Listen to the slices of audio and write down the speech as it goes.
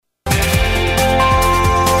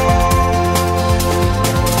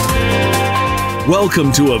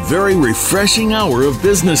Welcome to a very refreshing hour of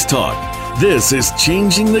business talk. This is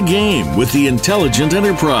Changing the Game with the Intelligent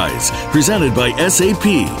Enterprise, presented by SAP,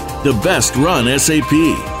 the best run SAP.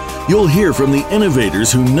 You'll hear from the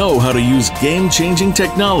innovators who know how to use game-changing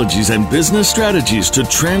technologies and business strategies to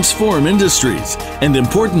transform industries. And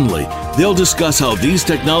importantly, they'll discuss how these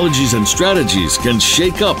technologies and strategies can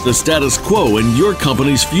shake up the status quo in your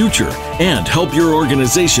company's future and help your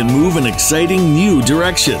organization move in exciting new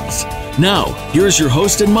directions. Now, here's your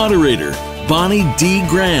host and moderator, Bonnie D.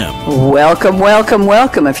 Graham. Welcome, welcome,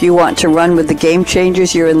 welcome. If you want to run with the game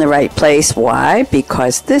changers, you're in the right place. Why?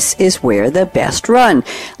 Because this is where the best run.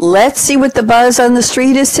 Let's see what the buzz on the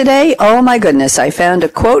street is today. Oh my goodness, I found a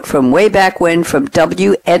quote from way back when from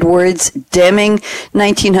W. Edwards Deming,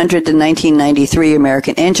 1900 to 1993,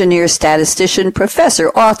 American engineer, statistician, professor,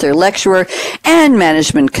 author, lecturer, and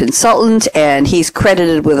management consultant. And he's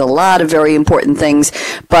credited with a lot of very important things,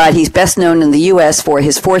 but he's best known in the U.S. for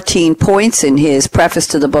his 14 points in his preface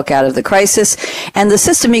to the book Out of the Crisis, and the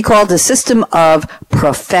system he called the system of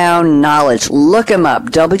profound knowledge. Look him up.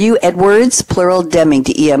 W. Edwards, plural Deming,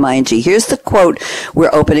 D-E-M-I-N-G. Here's the quote we're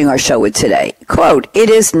opening our show with today. Quote, "It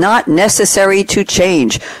is not necessary to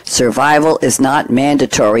change. Survival is not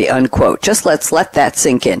mandatory," unquote. Just let's let that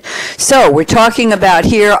sink in. So we're talking about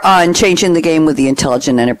here on Changing the Game with the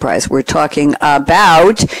Intelligent Enterprise. We're talking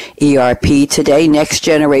about ERP today, Next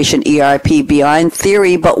Generation ERP, beyond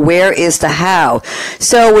theory, but where is the how?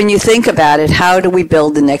 So when you think about it, how do we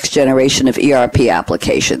build the next generation of ERP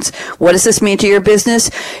applications? What does this mean to your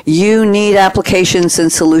business? You need applications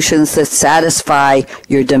and solutions that satisfy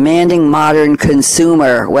your demanding modern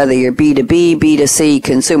consumer, whether you're B2B, B2C.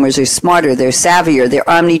 Consumers are smarter, they're savvier, they're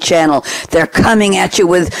omni-channel, they're coming at you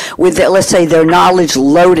with let's say, their knowledge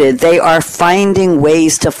loaded. They are finding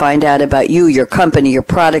ways to find out about you, your company, your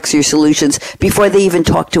products, your solutions before they even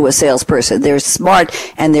talk to a salesperson. They're smart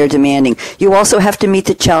and they're demanding. You also have to meet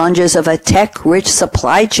the challenges of a tech-rich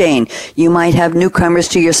supply chain. You might have newcomers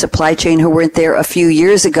to your supply chain who weren't there a few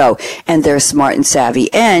years ago, and they're smart and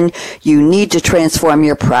savvy. And you need to transform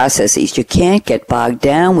your processes. You can't get bogged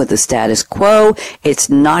down with the status quo. It's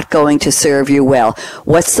not going to serve you well.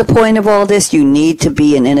 What's the point of all this? You need to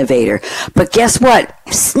be an innovator. But guess what?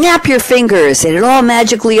 Snap your fingers and it all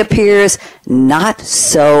magically appears. Not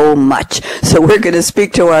so much. So we're going to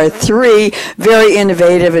speak to our three very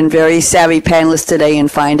innovative and very savvy panelists today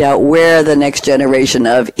and find out where the next generation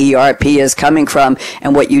of ERP is coming from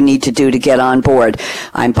and what you need to do to get on board.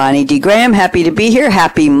 I'm Bonnie D. Graham. Happy to be here.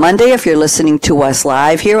 Happy Monday if you're listening to us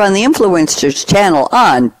live here on the Influencers channel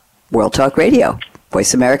on World Talk Radio.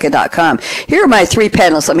 VoiceAmerica.com. Here are my three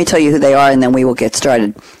panelists. Let me tell you who they are, and then we will get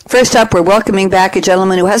started. First up, we're welcoming back a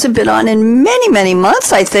gentleman who hasn't been on in many, many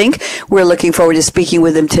months, I think. We're looking forward to speaking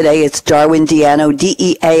with him today. It's Darwin Deano,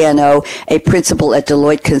 D-E-A-N-O, a principal at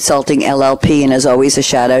Deloitte Consulting, LLP, and as always, a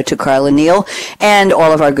shout-out to Carla Neal and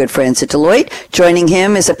all of our good friends at Deloitte. Joining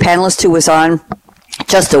him is a panelist who was on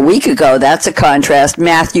just a week ago. That's a contrast.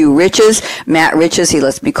 Matthew Riches. Matt Riches, he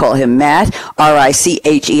lets me call him Matt.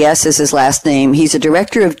 R-I-C-H-E-S is his last name. He's a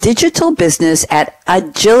director of digital business at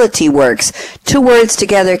AgilityWorks. Two words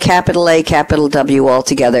together, capital A, capital W all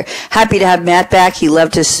together. Happy to have Matt back. He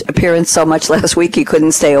loved his appearance so much last week he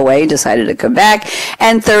couldn't stay away, decided to come back.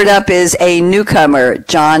 And third up is a newcomer,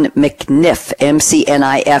 John McNiff,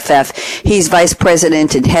 M-C-N-I-F-F. He's vice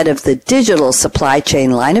president and head of the digital supply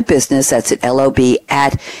chain line of business. That's at LOB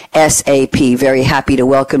at SAP. Very happy to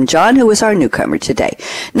welcome John, who is our newcomer today.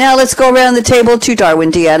 Now let's go around the table to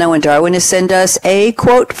Darwin Deano, and Darwin has sent us a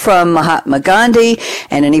quote from Mahatma Gandhi.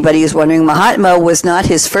 And anybody who's wondering, Mahatma was not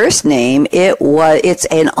his first name. It's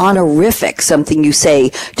an honorific, something you say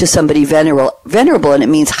to somebody venerable, and it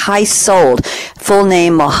means high-souled. Full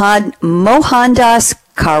name Mohandas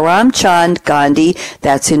Karamchand Gandhi,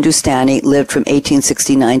 that's Hindustani, lived from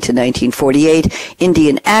 1869 to 1948,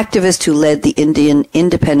 Indian activist who led the Indian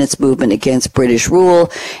independence movement against British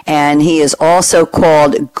rule, and he is also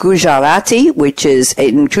called Gujarati, which is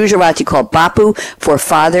in Gujarati called Bapu for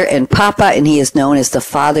father and Papa, and he is known as the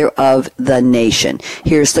father of the nation.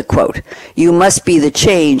 Here's the quote: "You must be the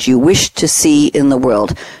change you wish to see in the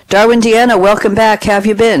world." Darwin Deano, welcome back. How have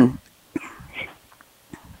you been?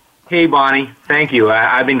 Hey, Bonnie. Thank you.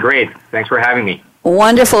 I've been great. Thanks for having me.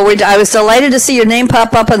 Wonderful. I was delighted to see your name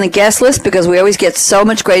pop up on the guest list because we always get so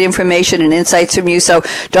much great information and insights from you. So,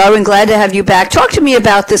 Darwin, glad to have you back. Talk to me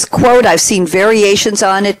about this quote. I've seen variations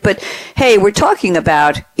on it, but hey, we're talking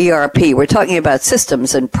about ERP. We're talking about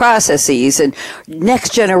systems and processes and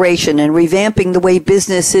next generation and revamping the way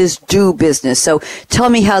businesses do business. So tell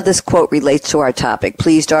me how this quote relates to our topic.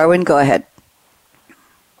 Please, Darwin, go ahead.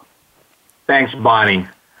 Thanks, Bonnie.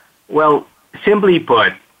 Well, simply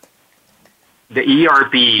put, the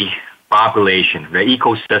ERP population, the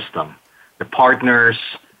ecosystem, the partners,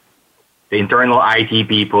 the internal IT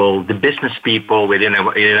people, the business people within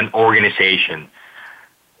an organization,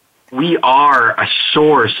 we are a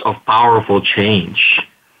source of powerful change.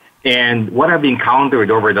 And what I've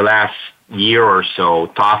encountered over the last year or so,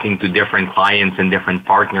 talking to different clients and different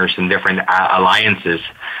partners and different alliances,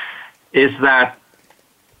 is that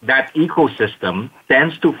ecosystem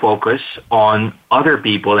tends to focus on other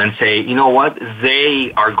people and say, you know what,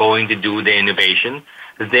 they are going to do the innovation.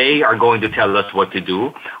 They are going to tell us what to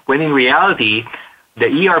do. When in reality, the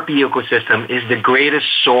ERP ecosystem is the greatest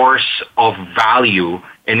source of value,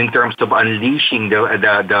 and in terms of unleashing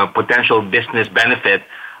the potential business benefit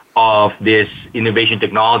of these innovation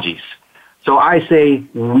technologies. So I say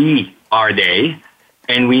we are they,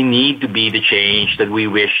 and we need to be the change that we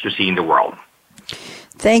wish to see in the world.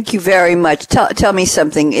 Thank you very much. Tell me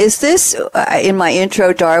something. Is this, in my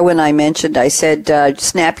intro, Darwin, I said,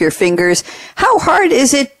 snap your fingers. How hard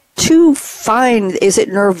is it to find? Is it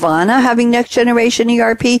nirvana having next generation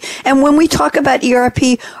ERP? And when we talk about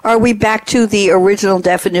ERP, are we back to the original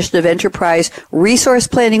definition of enterprise resource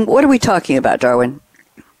planning? What are we talking about, Darwin?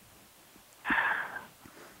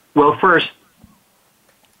 Well, first,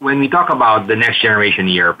 when we talk about the next generation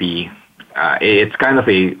ERP, it's kind of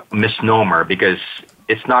a misnomer because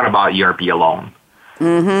it's not about ERP alone.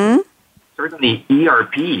 Mm-hmm. Certainly,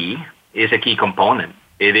 ERP is a key component.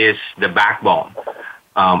 It is the backbone.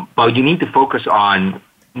 But you need to focus on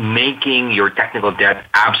making your technical debt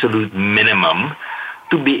absolute minimum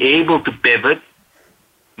to be able to pivot,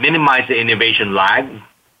 minimize the innovation lag,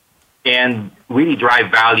 and really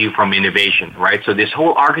drive value from innovation, right? So this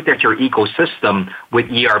whole architecture ecosystem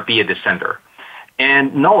with ERP at the center.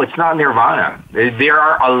 And no, it's not nirvana. There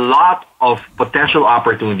are a lot of potential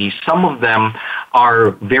opportunities. Some of them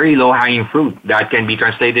are very low-hanging fruit that can be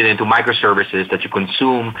translated into microservices that you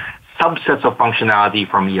consume subsets of functionality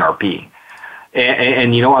from ERP.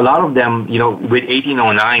 And you know, a lot of them, you know, with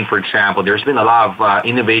 1809, for example, there's been a lot of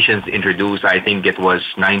innovations introduced. I think it was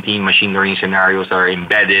 19 machine learning scenarios that are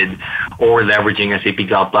embedded or leveraging SAP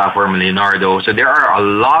Cloud Platform and Leonardo. So there are a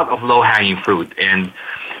lot of low-hanging fruit. And,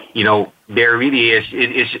 you know, there really is,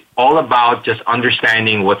 it is all about just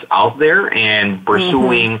understanding what's out there and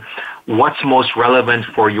pursuing what's most relevant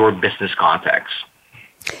for your business context.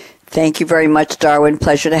 Thank you very much, Darwin.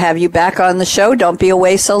 Pleasure to have you back on the show. Don't be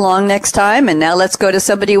away so long next time. And now let's go to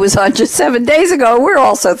somebody who was on just 7 days ago. We're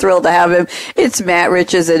also thrilled to have him. It's Matt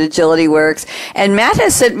Riches at AgilityWorks. And Matt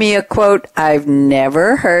has sent me a quote I've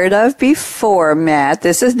never heard of before, Matt.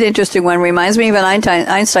 This is an interesting one. Reminds me of an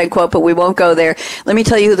Einstein quote, but we won't go there. Let me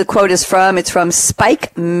tell you who the quote is from. It's from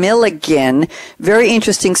Spike Milligan. Very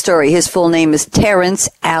interesting story. His full name is Terrence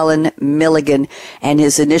Allen Milligan, and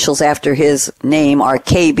his initials after his name are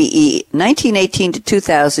KBE. 1918 to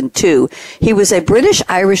 2002, he was a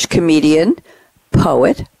British-Irish comedian,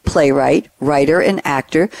 poet, playwright, writer, and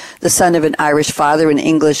actor, the son of an Irish father and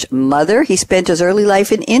English mother. He spent his early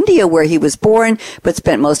life in India, where he was born, but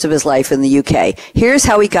spent most of his life in the UK. Here's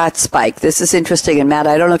how he got Spike. This is interesting, and Matt,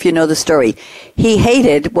 I don't know if you know the story. He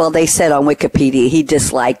hated, well, they said on Wikipedia, he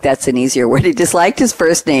disliked, that's an easier word, he disliked his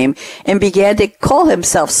first name and began to call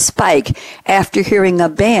himself Spike after hearing a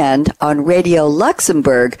band on Radio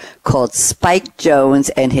Luxembourg called Spike Jones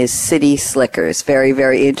and his City Slickers. Very,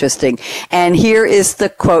 very interesting. And here is the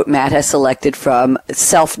quote Matt has selected from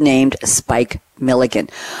self-named Spike Milligan.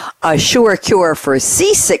 A sure cure for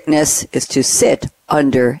seasickness is to sit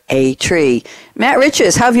under a tree. Matt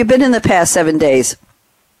Riches, how have you been in the past 7 days?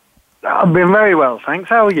 I've been very well, thanks.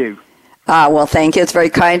 How are you? Well, thank you. It's very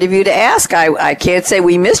kind of you to ask. I can't say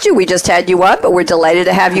we missed you. We just had you on, but we're delighted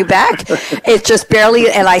to have you back. It's just barely,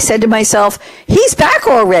 and I said to myself, he's back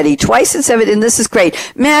already, twice in 7, and this is great.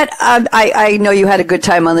 Matt, I know you had a good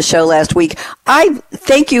time on the show last week. I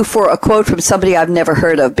thank you for a quote from somebody I've never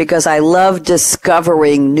heard of, because I love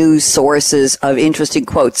discovering new sources of interesting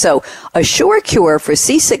quotes. So, a sure cure for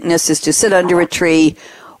seasickness is to sit under a tree.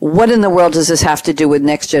 What in the world does this have to do with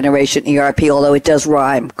next generation ERP, although it does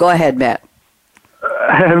rhyme? Go ahead, Matt.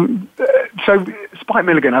 So Spike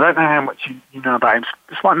Milligan, I don't know how much you know about him.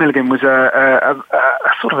 Spike Milligan was a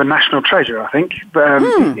sort of a national treasure, I think,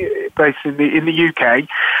 based in the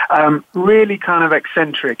UK. Really kind of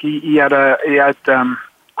eccentric. He had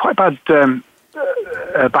quite bad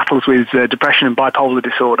battles with depression and bipolar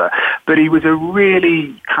disorder, but he was a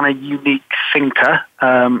really kind of unique thinker.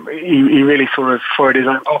 He really sort of followed his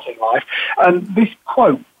own path in life. And this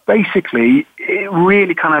quote, basically, it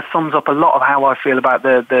really kind of sums up a lot of how I feel about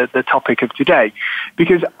the topic of today,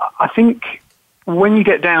 because I think when you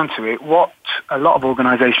get down to it, what a lot of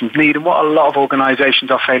organizations need and what a lot of organizations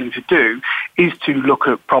are failing to do is to look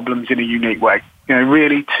at problems in a unique way.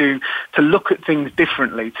 Really to look at things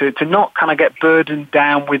differently, to not kind of get burdened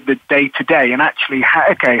down with the day-to-day and actually,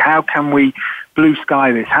 how can we blue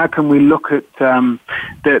sky this? How can we look at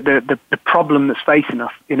the problem that's facing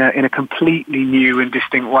us in a completely new and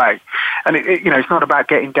distinct way? And it's not about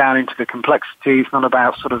getting down into the complexity. It's not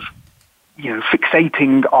about sort of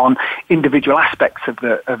fixating on individual aspects of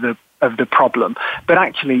the problem, but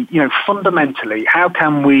actually, fundamentally, how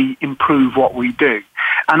can we improve what we do?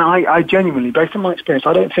 And I genuinely, based on my experience,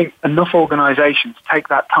 I don't think enough organizations take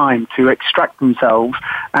that time to extract themselves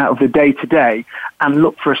out of the day-to-day and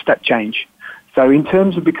look for a step change. So in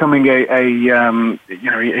terms of becoming a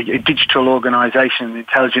digital organization, an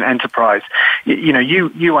intelligent enterprise,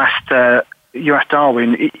 you asked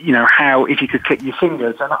Darwin, how, if you could click your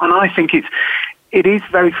fingers, and I think it is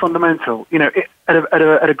very fundamental.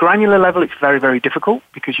 At a granular level, it's very, very difficult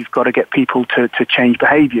because you've got to get people to change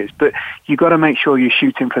behaviors, but you've got to make sure you're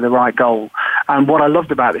shooting for the right goal. And what I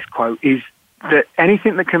loved about this quote is that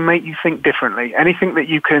anything that can make you think differently, anything that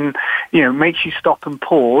you can, makes you stop and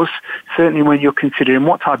pause, certainly when you're considering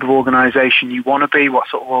what type of organization you want to be, what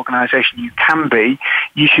sort of organization you can be,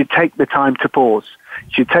 you should take the time to pause.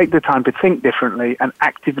 You should take the time to think differently and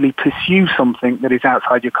actively pursue something that is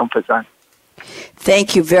outside your comfort zone.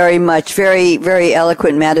 Thank you very much. Very, very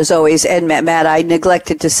eloquent, Matt, as always. And Matt, I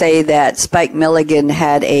neglected to say that Spike Milligan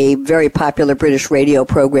had a very popular British radio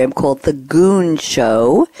program called The Goon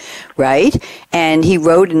Show, right? And he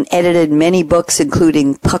wrote and edited many books,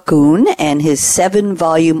 including Puckoon and his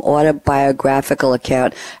 7-volume autobiographical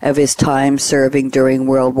account of his time serving during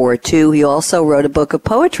World War II. He also wrote a book of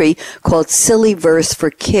poetry called Silly Verse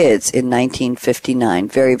for Kids in 1959.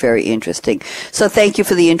 Very, very interesting. So thank you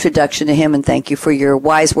for the introduction to him, and thank you for your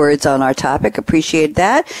wise words on our topic. Appreciate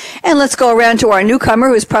that. And let's go around to our newcomer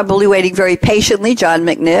who's probably waiting very patiently, John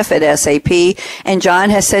McNiff at SAP. And John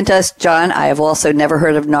has sent us, I have also never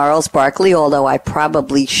heard of Gnarls Barkley, although I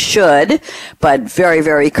probably should, but very,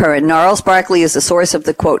 very current. Gnarls Barkley is the source of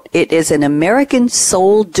the quote, "It is an American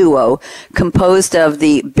soul duo composed of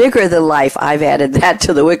the bigger-than-life," I've added that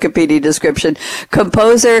to the Wikipedia description,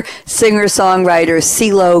 composer, singer-songwriter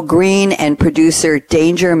CeeLo Green, and producer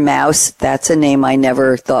Danger Mouse. That's a name I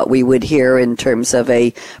never thought we would hear in terms of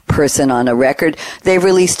a person on a record. They've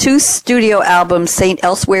released 2 studio albums, Saint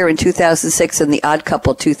Elsewhere in 2006 and The Odd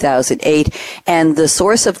Couple 2008. And the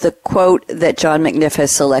source of the quote that John McNiff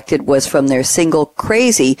has selected was from their single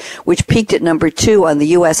Crazy, which peaked at number 2 on the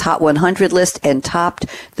U.S. Hot 100 list and topped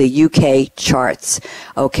the UK charts.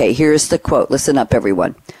 Okay, here's the quote. Listen up,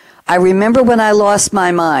 everyone. "I remember when I lost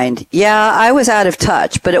my mind. Yeah, I was out of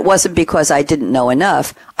touch, but it wasn't because I didn't know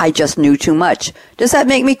enough. I just knew too much. Does that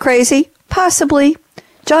make me crazy? Possibly."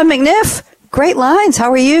 John McNiff, great lines.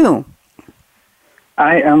 How are you?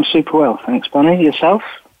 I am super well. Thanks, Bonnie. Yourself?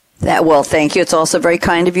 Well, thank you. It's also very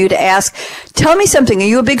kind of you to ask. Tell me something. Are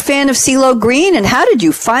you a big fan of CeeLo Green? And how did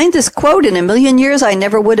you find this quote? In a million years, I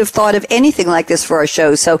never would have thought of anything like this for our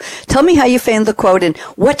show. So tell me how you found the quote and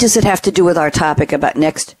what does it have to do with our topic about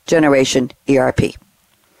Next Generation ERP?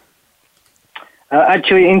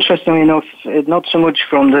 Actually, interestingly enough, not so much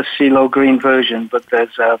from the CeeLo Green version, but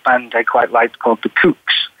there's a band I quite liked called The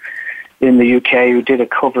Kooks in the UK who did a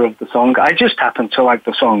cover of the song. I just happen to like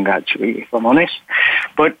the song, actually, if I'm honest.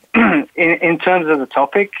 But in terms of the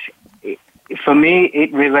topic, for me,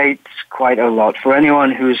 it relates quite a lot. For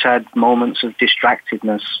anyone who's had moments of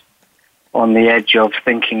distractedness on the edge of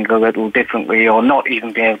thinking a little differently or not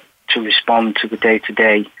even being able to respond to the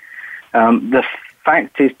day-to-day, the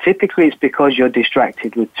fact is typically it's because you're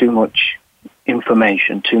distracted with too much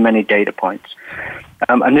information, too many data points.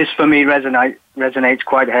 And this, for me, resonates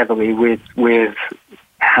quite heavily with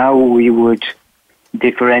how we would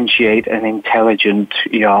differentiate an intelligent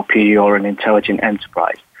ERP or an intelligent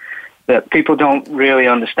enterprise. That people don't really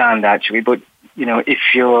understand, actually, but, if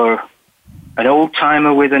you're an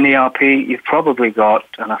old-timer with an ERP, you've probably got,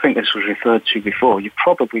 and I think this was referred to before, you've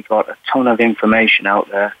probably got a ton of information out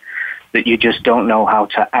there that you just don't know how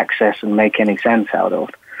to access and make any sense out of.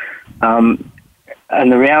 And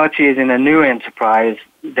the reality is, in a new enterprise,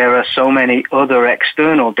 there are so many other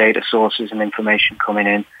external data sources and information coming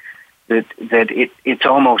in that it's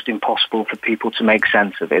almost impossible for people to make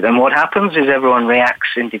sense of it. And what happens is everyone reacts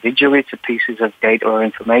individually to pieces of data or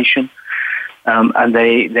information, and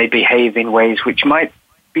they behave in ways which might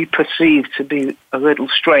be perceived to be a little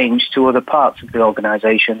strange to other parts of the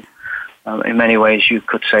organization. In many ways, you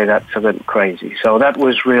could say that's a little crazy. So that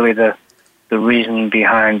was really the reason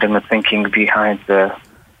behind and the thinking behind the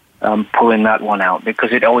pulling that one out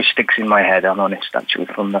because it always sticks in my head. I'm honest, actually,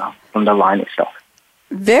 from the line itself.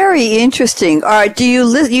 Very interesting. Do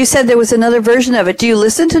you you said there was another version of it. Do you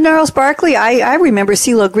listen to Gnarls Barkley? I remember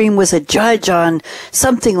CeeLo Green was a judge on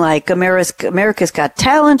something like America's Got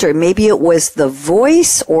Talent, or maybe it was The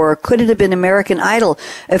Voice, or could it have been American Idol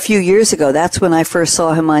a few years ago? That's when I first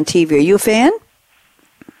saw him on TV. Are you a fan?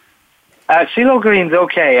 CeeLo Green's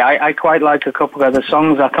okay. I quite like a couple of other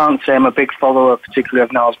songs. I can't say I'm a big follower, particularly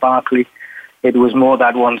of Gnarls Barkley. It was more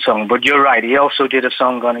that one song. But you're right. He also did a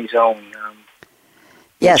song on his own.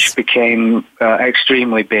 Yes. Which became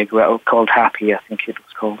extremely big, called Happy, I think it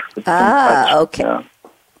was called. Okay.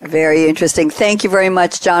 Very interesting. Thank you very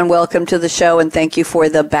much, John. Welcome to the show, and thank you for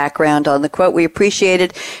the background on the quote. We appreciate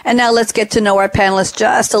it. And now let's get to know our panelists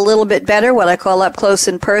just a little bit better, what I call up close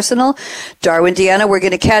and personal. Darwin Deano, we're going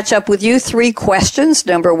to catch up with you. 3 questions.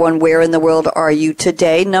 Number 1, where in the world are you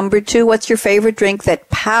today? Number 2, what's your favorite drink that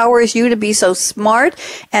powers you to be so smart?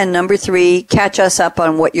 And number 3, catch us up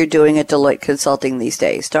on what you're doing at Deloitte Consulting these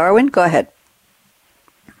days. Darwin, go ahead.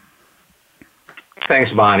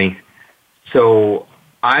 Thanks, Bonnie. So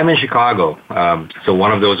I'm in Chicago, so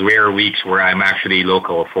one of those rare weeks where I'm actually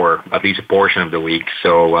local for at least a portion of the week.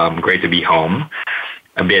 So great to be home.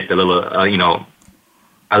 A little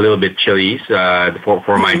bit chilly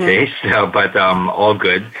for my taste, but all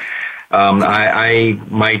good.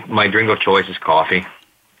 My drink of choice is coffee.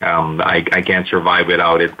 I can't survive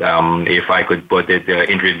without it. If I could put it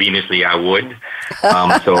intravenously, I would.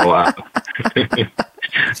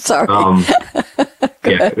 Sorry.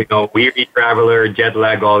 Yeah, weary traveler, jet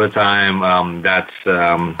lag all the time. That's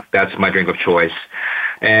my drink of choice.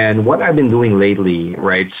 And what I've been doing lately,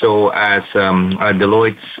 right? So as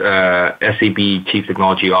Deloitte's SAP Chief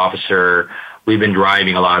Technology Officer, we've been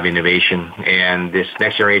driving a lot of innovation, and this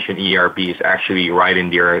Next Generation ERP is actually right in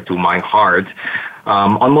dear to my heart.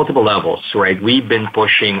 On multiple levels, right? We've been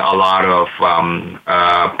pushing a lot of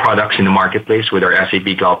products in the marketplace with our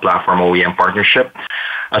SAP Cloud Platform OEM partnership,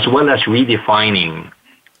 as well as redefining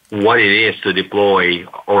what it is to deploy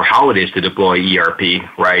or how it is to deploy ERP,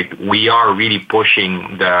 right? We are really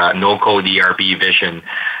pushing the no-code ERP vision,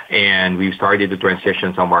 and we've started to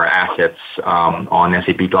transition some of our assets on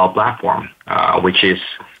SAP Cloud Platform, which is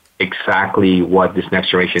exactly what this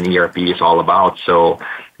Next Generation ERP is all about. So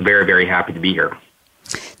very, very happy to be here.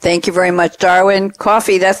 Thank you very much, Darwin.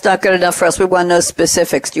 Coffee, that's not good enough for us. We want to know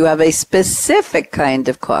specifics. Do you have a specific kind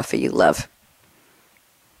of coffee you love?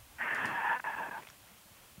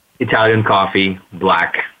 Italian coffee,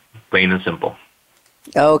 black, plain and simple.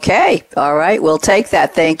 Okay. All right. We'll take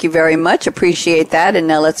that. Thank you very much. Appreciate that. And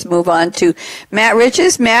now let's move on to Matt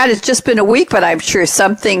Riches. Matt, it's just been a week, but I'm sure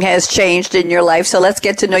something has changed in your life. So let's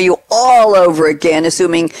get to know you all over again,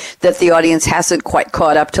 assuming that the audience hasn't quite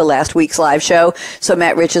caught up to last week's live show. So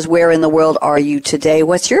Matt Riches, where in the world are you today?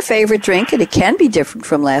 What's your favorite drink? And it can be different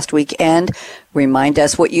from last week. And remind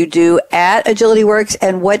us what you do at AgilityWorks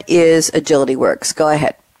and what is AgilityWorks. Go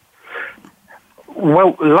ahead.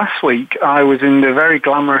 Well, last week I was in the very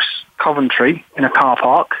glamorous Coventry in a car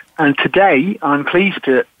park, and today I'm pleased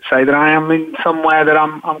to say that I am in somewhere that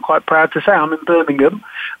I'm quite proud to say. I'm in Birmingham.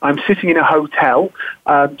 I'm sitting in a hotel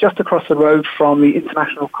just across the road from the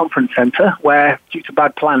International Conference Centre, where, due to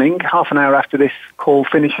bad planning, half an hour after this call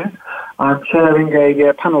finishes, I'm chairing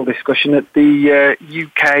a panel discussion at the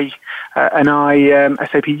UK and I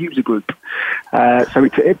SAP user group. So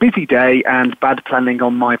it's a busy day and bad planning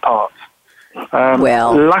on my part.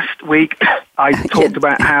 Last week I talked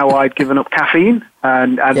about how I'd given up caffeine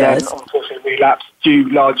and yes, then unfortunately relapsed due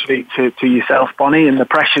largely to yourself, Bonnie, and the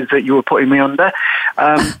pressures that you were putting me under.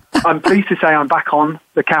 I'm pleased to say I'm back on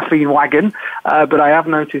the caffeine wagon, but I have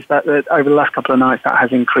noticed that over the last couple of nights that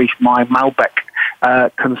has increased my Malbec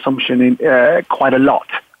consumption in quite a lot.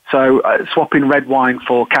 So swapping red wine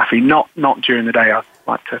for caffeine, not during the day, I'd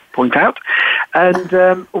like to point out. And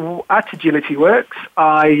at AgilityWorks,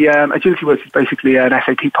 AgilityWorks is basically an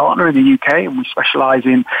SAP partner in the UK, and we specialise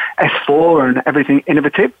in S4 and everything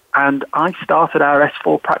innovative. And I started our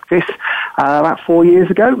S4 practice about 4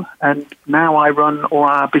 years ago, and now I run all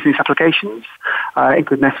our business applications,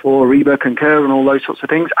 including S4, Ariba, Concur, and all those sorts of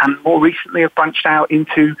things. And more recently, I've branched out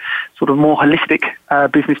into sort of more holistic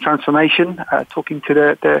business transformation, talking to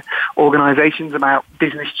the organisations about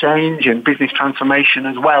business change and business transformation,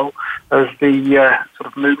 as well as the sort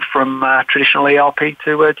of move from traditional ERP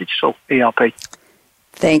to digital ERP.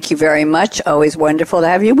 Thank you very much. Always wonderful to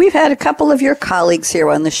have you. We've had a couple of your colleagues here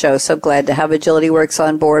on the show, so glad to have AgilityWorks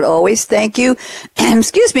on board always. Thank you.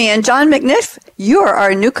 Excuse me. And John McNiff, you're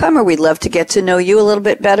our newcomer. We'd love to get to know you a little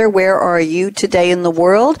bit better. Where are you today in the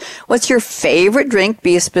world? What's your favorite drink?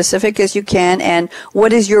 Be as specific as you can. And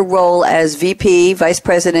what is your role as VP, Vice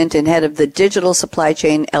President, and Head of the Digital Supply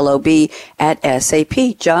Chain LOB at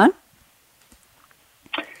SAP? John?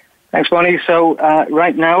 Thanks, Bonnie. So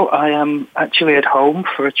right now I am actually at home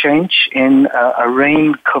for a change in a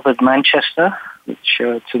rain-covered Manchester, which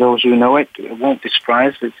to those who know it won't be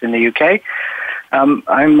surprised. It's in the UK.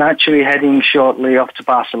 I'm actually heading shortly off to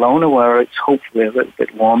Barcelona, where it's hopefully a little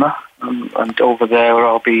bit warmer. And over there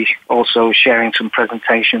I'll be also sharing some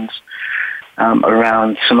presentations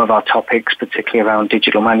around some of our topics, particularly around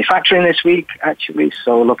digital manufacturing this week, actually.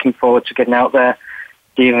 So looking forward to getting out there,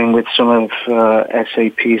 dealing with some of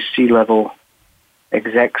SAP's C-level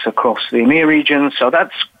execs across the EMEA region. So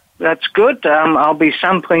that's good. I'll be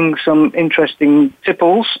sampling some interesting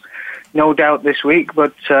tipples, no doubt, this week.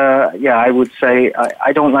 But, I would say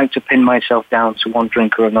I don't like to pin myself down to one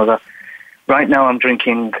drink or another. Right now I'm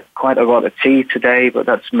drinking quite a lot of tea today, but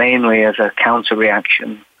that's mainly as a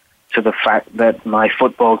counter-reaction to the fact that my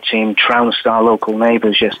football team trounced our local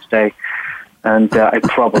neighbours yesterday. And I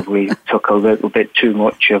probably took a little bit too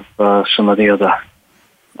much of some of the other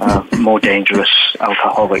more dangerous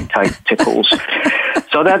alcoholic-type tipples.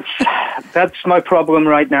 So that's my problem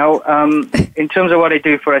right now. In terms of what I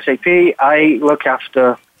do for SAP, I look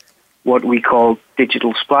after what we call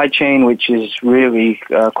digital supply chain, which is really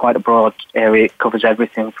quite a broad area. It covers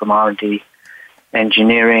everything from R&D,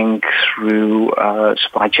 engineering, through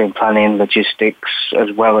supply chain planning, logistics,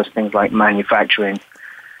 as well as things like manufacturing,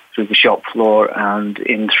 through the shop floor and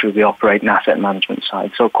in through the operate and asset management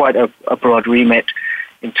side. So quite a broad remit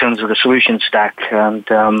in terms of the solution stack. And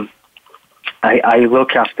I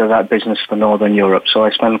look after that business for Northern Europe. So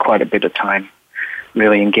I spend quite a bit of time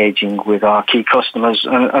really engaging with our key customers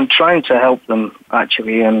and trying to help them,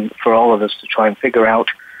 actually, and for all of us to try and figure out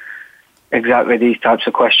exactly these types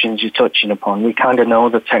of questions you're touching upon. We kind of know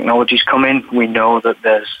that technology's coming. We know that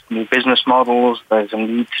there's new business models. There's a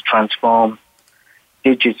need to transform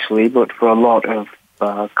digitally, but for a lot of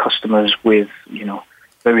customers with,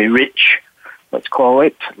 very rich, let's call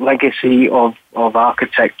it, legacy of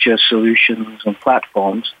architecture, solutions and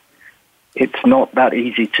platforms, it's not that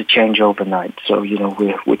easy to change overnight. So,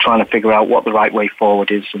 we're trying to figure out what the right way forward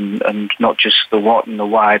is and not just the what and the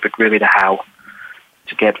why, but really the how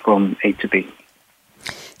to get from A to B.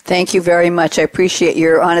 Thank you very much. I appreciate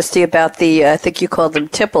your honesty about the, I think you called them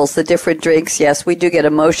tipples, the different drinks. Yes, we do get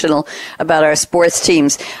emotional about our sports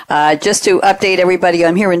teams. Just to update everybody,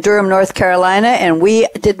 I'm here in Durham, North Carolina, and we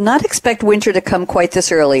did not expect winter to come quite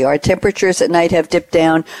this early. Our temperatures at night have dipped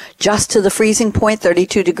down just to the freezing point,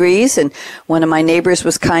 32 degrees, and one of my neighbors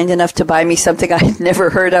was kind enough to buy me something I had never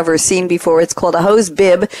heard of or seen before. It's called a hose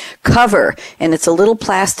bib cover, and it's a little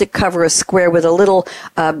plastic cover, a square with a little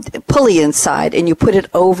pulley inside, and you put it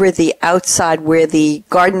over the outside where the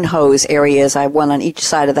garden hose area is. I have one on each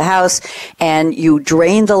side of the house, and you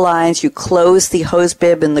drain the lines, you close the hose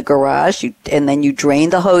bib in the garage, and then you drain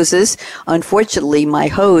the hoses. Unfortunately, my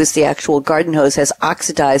hose, the actual garden hose, has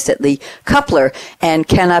oxidized at the coupler and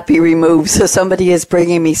cannot be removed. So somebody is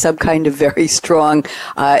bringing me some kind of very strong,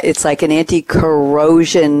 it's like an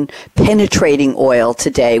anti-corrosion penetrating oil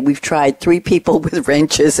today. We've tried 3 people with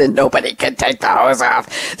wrenches and nobody can take the hose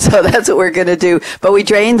off. So that's what we're going to do. But we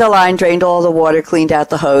drained the line, drained all the water, cleaned out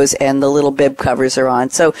the hose, and the little bib covers are on.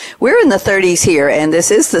 So we're in the 30s here, and this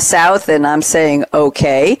is the South, and I'm saying,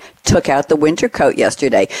 okay, took out the winter coat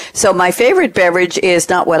yesterday. So my favorite beverage is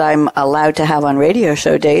not what I'm allowed to have on radio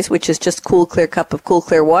show days, which is just cool, clear cup of cool,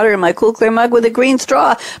 clear water in my cool, clear mug with a green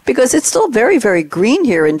straw, because it's still very, very green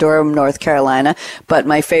here in Durham, North Carolina. But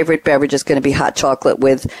my favorite beverage is going to be hot chocolate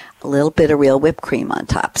with a little bit of real whipped cream on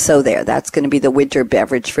top. So there, that's going to be the winter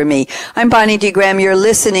beverage for me. I'm Bonnie D. Graham. You're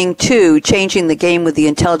listening to Changing the Game with the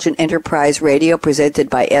Intelligent Enterprise Radio, presented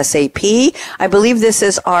by SAP. I believe this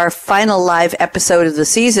is our final live episode of the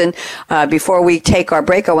season. Before we take our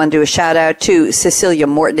break, I want to do a shout out to Cecilia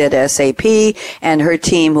Morton at SAP and her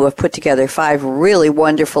team, who have put together 5 really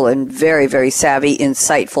wonderful and very, very savvy,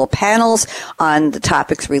 insightful panels on the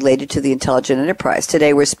topics related to the intelligent enterprise.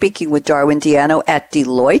 Today we're speaking with Darwin Deano at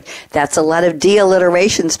Deloitte. That's a lot of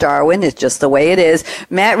de-alliterations, Darwin. It's just the way it is.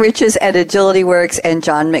 Matt Riches at AgilityWorks and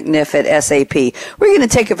John McNiff at SAP. We're going to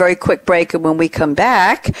take a very quick break, and when we come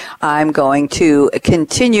back, I'm going to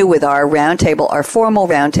continue with our roundtable, our formal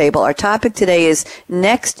roundtable Roundtable. Our topic today is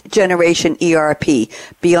Next Generation ERP.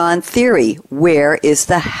 Beyond theory, where is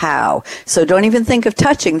the how? So don't even think of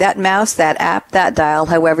touching that mouse, that app, that dial,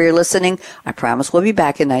 however you're listening. I promise we'll be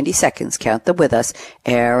back in 90 seconds. Count them with us.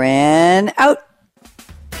 Aaron, out.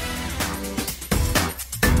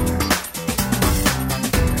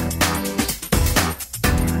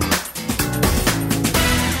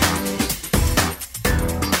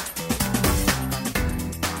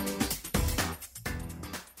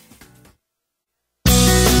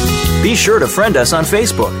 Be sure to friend us on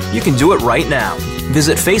Facebook. You can do it right now.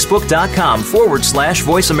 Visit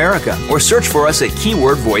facebook.com/Voice America or search for us at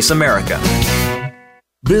keyword Voice America.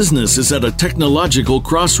 Business is at a technological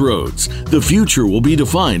crossroads. The future will be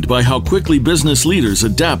defined by how quickly business leaders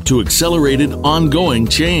adapt to accelerated, ongoing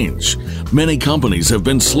change. Many companies have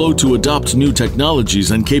been slow to adopt new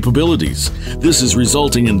technologies and capabilities. This is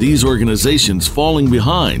resulting in these organizations falling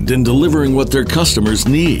behind in delivering what their customers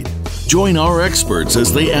need. Join our experts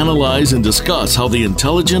as they analyze and discuss how the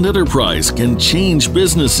intelligent enterprise can change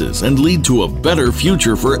businesses and lead to a better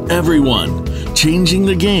future for everyone. Changing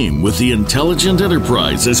the Game with the Intelligent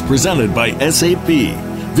Enterprise is presented by SAP.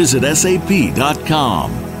 Visit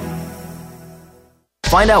sap.com.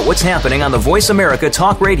 Find out what's happening on the Voice America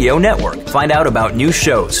Talk Radio Network. Find out about new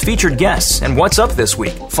shows, featured guests, and what's up this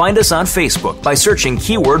week. Find us on Facebook by searching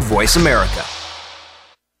keyword Voice America.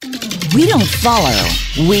 We don't follow,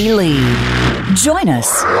 we lead. Join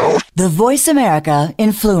us, the Voice America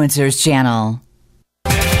Influencers Channel.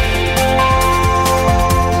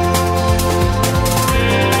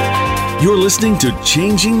 You're listening to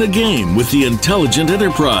Changing the Game with the Intelligent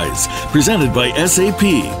Enterprise, presented by SAP.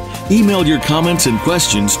 Email your comments and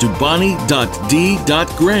questions to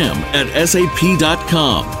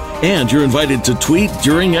bonnie.d.graham@sap.com. And you're invited to tweet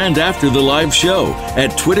during and after the live show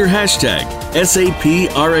at Twitter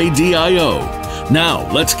 #SAPRADIO. Now,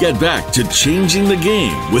 let's get back to Changing the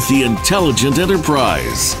Game with the Intelligent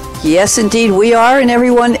Enterprise. Yes, indeed, we are, and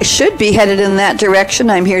everyone should be headed in that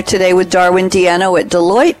direction. I'm here today with Darwin Deano at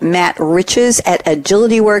Deloitte, Matt Riches at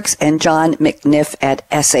AgilityWorks, and John McNiff at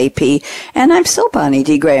SAP. And I'm still Bonnie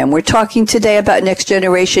D. Graham. We're talking today about Next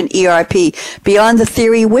Generation ERP. Beyond the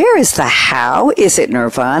theory, where is the how? Is it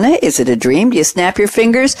nirvana? Is it a dream? Do you snap your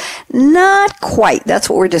fingers? Not quite. That's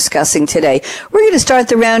what we're discussing today. We're going to start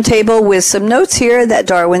the roundtable with some notes here that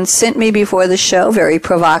Darwin sent me before the show. Very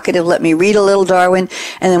provocative. Let me read a little, Darwin,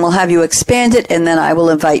 and then we'll have you expand it, and then I will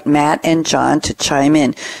invite Matt and John to chime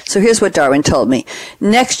in. So here's what Darwin told me.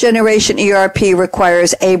 Next Generation ERP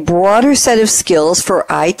requires a broader set of skills for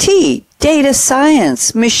IT, data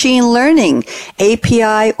science, machine learning,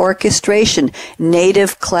 API orchestration,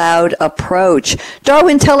 native cloud approach.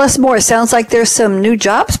 Darwin, tell us more. Sounds like there's some new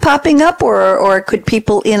jobs popping up, or could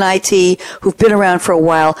people in IT who've been around for a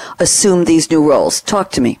while assume these new roles?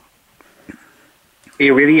 Talk to me.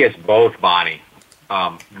 It really is both, Bonnie.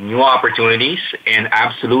 New opportunities and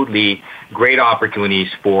absolutely great opportunities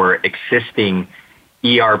for existing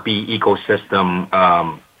ERP ecosystem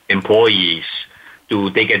employees to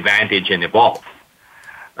take advantage and evolve.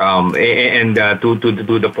 To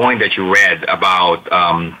the point that you read about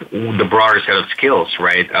the broader set of skills,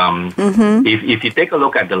 right? If you take a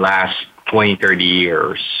look at the last 20, 30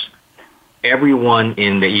 years, everyone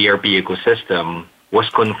in the ERP ecosystem was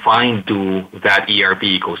confined to that ERP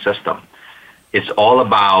ecosystem. It's all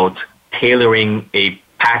about tailoring a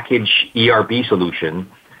package ERP solution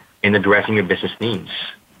and addressing your business needs.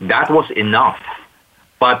 That was enough.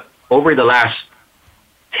 But over the last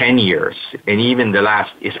 10 years, and even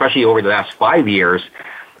especially over the last 5 years,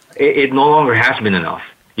 it no longer has been enough.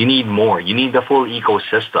 You need more. You need the full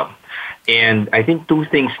ecosystem. And I think two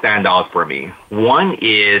things stand out for me. One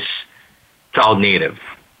is cloud native.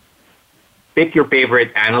 Pick your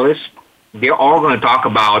favorite analyst. They're all going to talk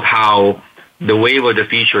about how the wave of the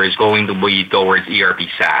future is going to be towards ERP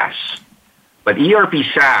SaaS. But ERP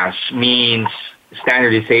SaaS means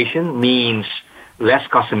standardization, means less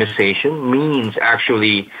customization, means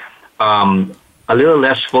actually a little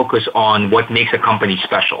less focus on what makes a company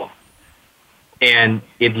special. And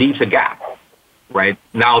it leaves a gap, right?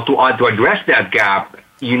 Now, to address that gap,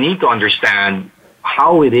 you need to understand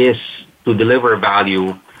how it is to deliver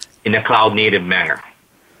value in a cloud-native manner.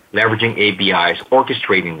 Leveraging APIs,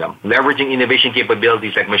 orchestrating them, leveraging innovation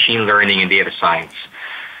capabilities like machine learning and data science,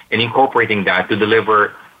 and incorporating that to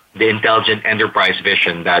deliver the intelligent enterprise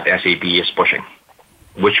vision that SAP is pushing,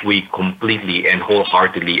 which we completely and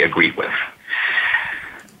wholeheartedly agree with.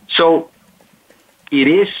 So it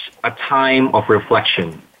is a time of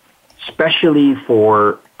reflection, especially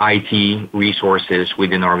for IT resources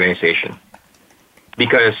within an organization,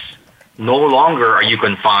 because no longer are you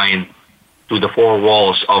confined to the four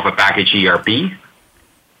walls of a package ERP.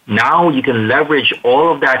 Now you can leverage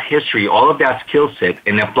all of that history, all of that skill set,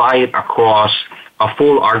 and apply it across a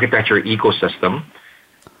full architecture ecosystem,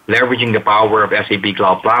 leveraging the power of SAP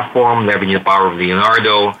Cloud Platform, leveraging the power of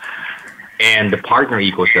Leonardo, and the partner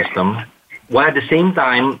ecosystem, while at the same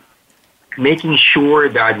time making sure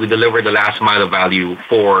that we deliver the last mile of value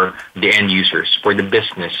for the end users, for the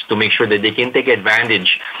business, to make sure that they can take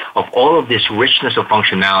advantage of all of this richness of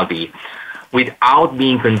functionality without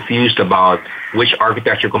being confused about which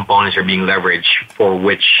architecture components are being leveraged for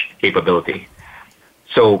which capability.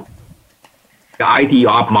 So the IT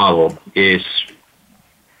op model is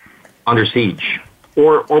under siege,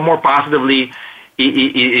 or more positively,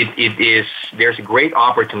 it is, there's a great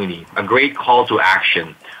opportunity, a great call to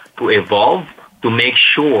action to evolve, to make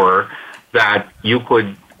sure that you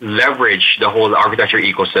could leverage the whole architecture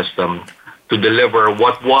ecosystem to deliver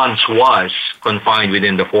what once was confined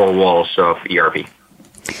within the four walls of ERP.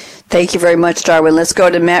 Thank you very much, Darwin. Let's go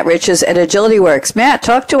to Matt Riches at AgilityWorks. Matt,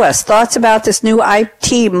 talk to us. Thoughts about this new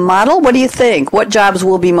IT model? What do you think? What jobs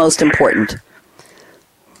will be most important?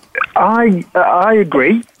 I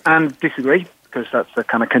agree and disagree, because that's the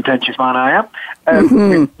kind of contentious man I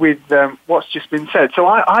am, with what's just been said. So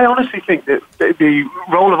I honestly think that the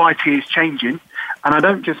role of IT is changing, and I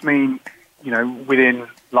don't just mean, within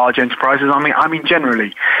large enterprises. I mean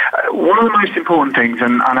generally. One of the most important things,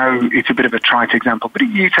 and I know it's a bit of a trite example, but if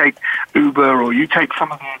you take Uber or you take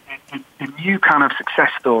some of the new kind of success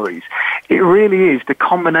stories, it really is the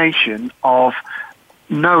combination of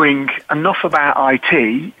knowing enough about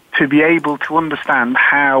IT to be able to understand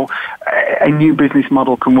how a new business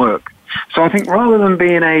model can work. So I think rather than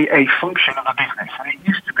being a function of a business, and it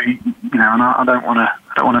used to be, and I don't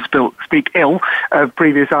want to speak ill of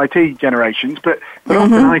previous IT generations, but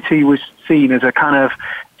often IT was seen as a kind of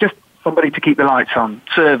just somebody to keep the lights on,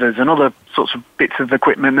 servers and other sorts of bits of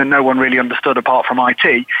equipment that no one really understood apart from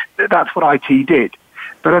IT. That's what IT did.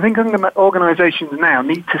 But I think organizations now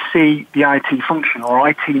need to see the IT function or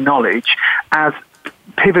IT knowledge as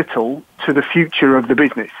pivotal to the future of the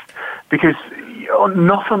business, because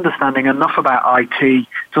not understanding enough about IT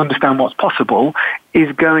to understand what's possible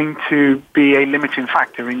is going to be a limiting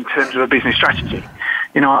factor in terms of a business strategy.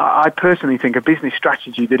 I personally think a business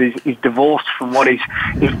strategy that is divorced from what is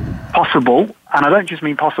possible, and I don't just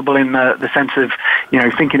mean possible in the sense of,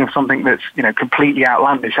 thinking of something that's, completely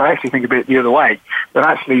outlandish. I actually think a bit the other way, that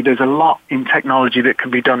actually there's a lot in technology that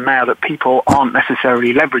can be done now that people aren't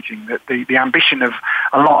necessarily leveraging, that the ambition of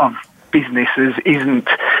a lot of businesses isn't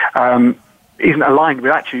aligned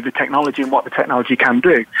with actually the technology and what the technology can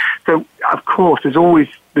do. So, of course, there's always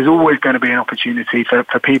going to be an opportunity for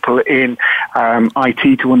people in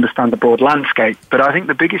IT to understand the broad landscape. But I think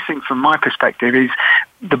the biggest thing from my perspective is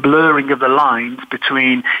the blurring of the lines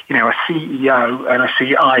between, a CEO and a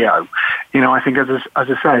CIO. I think, as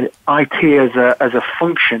I say, IT as a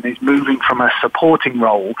function is moving from a supporting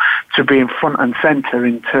role to being front and center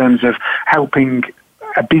in terms of helping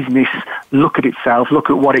a business look at itself, look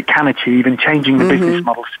at what it can achieve, and changing the business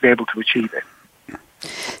models to be able to achieve it.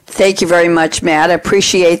 Thank you very much, Matt. I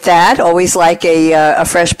appreciate that. Always like a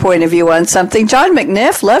fresh point of view on something. John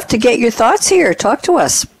McNiff, love to get your thoughts here. Talk to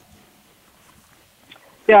us.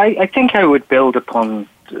 Yeah, I think I would build upon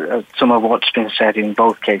some of what's been said in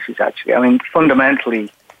both cases, actually. I mean,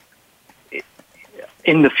 fundamentally,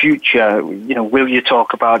 in the future, will you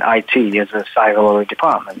talk about IT as a silo or a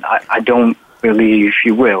department? I don't believe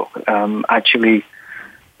you will. Actually,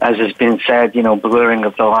 as has been said, blurring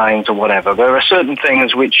of the lines or whatever. There are certain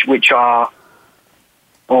things which are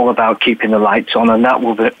all about keeping the lights on, and that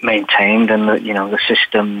will be maintained, and the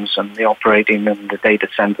systems and the operating and the data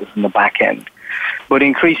centers and the back end. But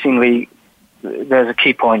increasingly, there's a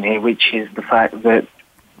key point here, which is the fact that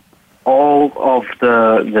all of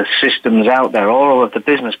the systems out there, all of the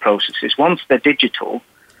business processes, once they're digital,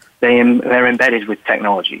 they're embedded with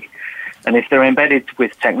technology. And if they're embedded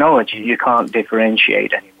with technology, you can't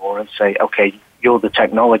differentiate anymore and say, okay, you're the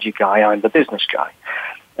technology guy, I'm the business guy.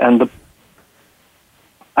 And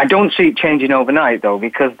I don't see it changing overnight, though,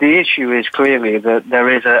 because the issue is clearly that there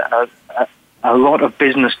is a lot of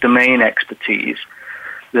business domain expertise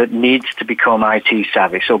that needs to become IT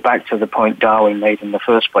savvy. So back to the point Darwin made in the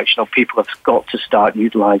first place, people have got to start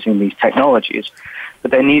utilizing these technologies,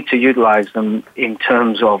 but they need to utilize them in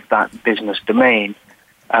terms of that business domain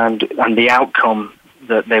and the outcome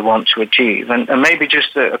that they want to achieve. And maybe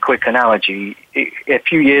just a quick analogy. A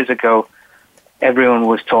few years ago, everyone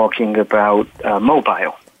was talking about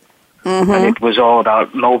mobile. And it was all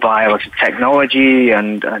about mobile as a technology,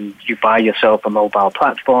 and you buy yourself a mobile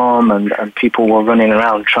platform, and people were running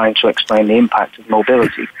around trying to explain the impact of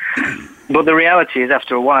mobility. But the reality is,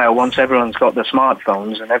 after a while, once everyone's got their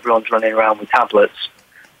smartphones and everyone's running around with tablets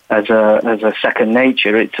as a second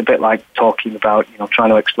nature, it's a bit like talking about, trying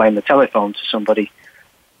to explain the telephone to somebody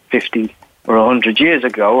 50 or 100 years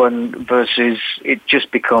ago, and versus it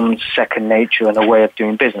just becomes second nature and a way of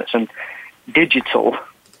doing business. And digital,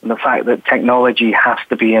 and the fact that technology has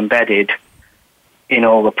to be embedded in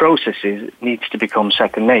all the processes, needs to become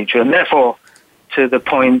second nature. And therefore, to the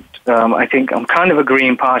point, I think I'm kind of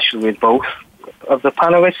agreeing partially with both of the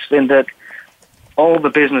panelists in that all the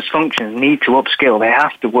business functions need to upskill. They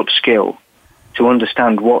have to upskill to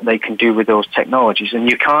understand what they can do with those technologies. And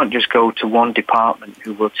you can't just go to one department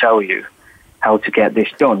who will tell you how to get this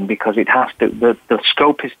done, because it has to, the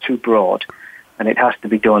scope is too broad, and it has to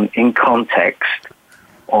be done in context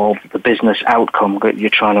of the business outcome that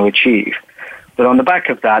you're trying to achieve. But on the back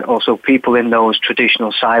of that, also people in those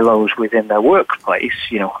traditional silos within their workplace,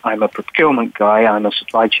 I'm a procurement guy, I'm a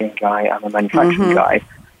supply chain guy, I'm a manufacturing guy.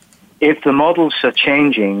 If the models are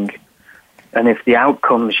changing and if the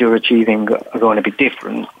outcomes you're achieving are going to be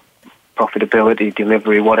different, profitability,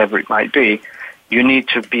 delivery, whatever it might be, you need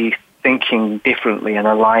to be thinking differently and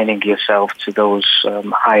aligning yourself to those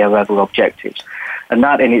higher level objectives. And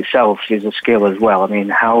that in itself is a skill as well. I mean,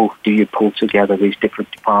 how do you pull together these different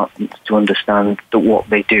departments to understand that what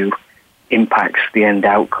they do impacts the end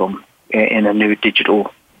outcome in a new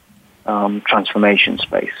digital transformation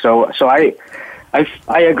space? So I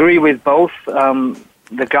agree with both.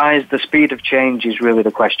 The speed of change is really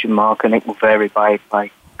the question mark, and it will vary by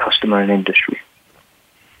customer and industry.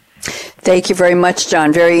 Thank you very much,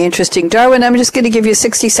 John. Very interesting. Darwin, I'm just going to give you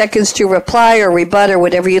 60 seconds to reply or rebut or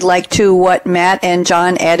whatever you'd like to what Matt and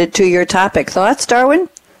John added to your topic. Thoughts, Darwin?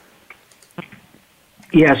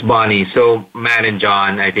 Yes, Bonnie. So Matt and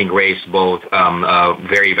John, I think, raised both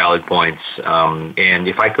very valid points. And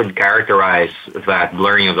if I could characterize that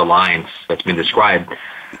blurring of the lines that's been described,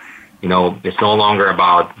 it's no longer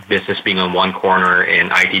about business being on one corner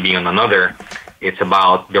and IT being on another. It's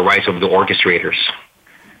about the rise of the orchestrators.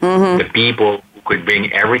 The people who could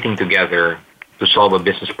bring everything together to solve a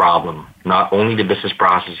business problem. Not only the business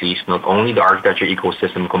processes, not only the architecture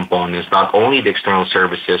ecosystem components, not only the external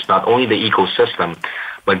services, not only the ecosystem,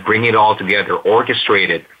 but bring it all together, orchestrate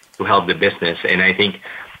it to help the business. And I think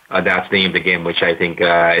that's the name of the game, which I think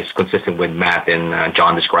is consistent with Matt and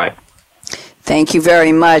John described. Thank you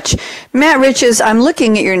very much. Matt Riches, I'm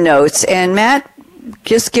looking at your notes, and Matt,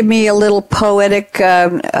 just give me a little poetic,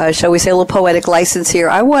 shall we say, a little poetic license here.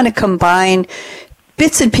 I want to combine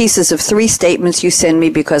bits and pieces of 3 statements you send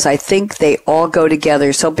me because I think they all go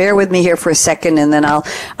together. So bear with me here for a second, and then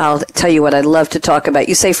I'll tell you what I'd love to talk about.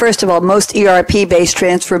 You say, first of all, most ERP-based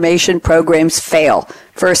transformation programs fail.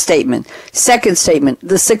 First statement. Second statement,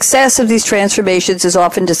 the success of these transformations is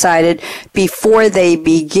often decided before they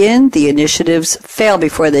begin. The initiatives fail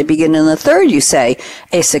before they begin. And the third, you say,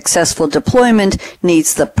 a successful deployment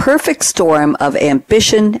needs the perfect storm of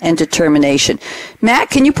ambition and determination. Matt,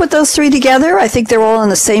 can you put those 3 together? I think they're all on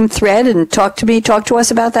the same thread, and talk to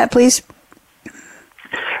us about that, please.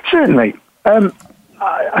 Certainly.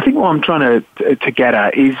 I think what I'm trying to get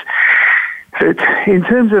at is that in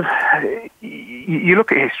terms of, you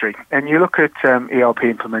look at history and you look at ERP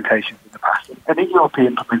implementations in the past, and ERP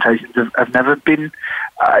implementations have never been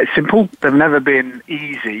simple, they've never been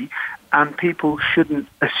easy, and people shouldn't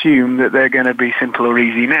assume that they're going to be simple or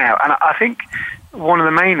easy now. And I think one of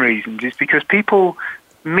the main reasons is because people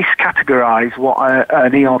miscategorize what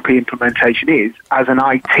an ERP implementation is as an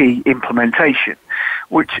IT implementation,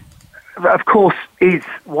 which of course is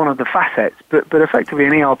one of the facets, but effectively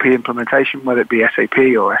an ERP implementation, whether it be SAP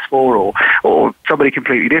or S4 or somebody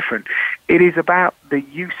completely different, it is about the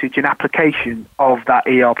usage and application of that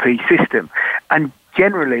ERP system. And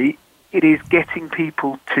generally, it is getting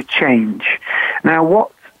people to change. Now,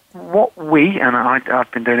 what we, and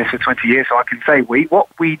I've been doing this for 20 years, so I can say what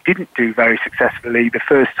we didn't do very successfully the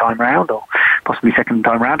first time round, or possibly second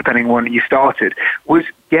time round, depending on when you started, was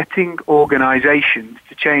getting organizations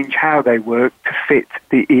to change how they work to fit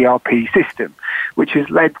the ERP system, which has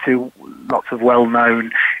led to lots of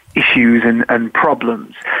well-known issues and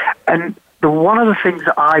problems. And one of the things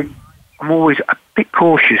that I'm always a bit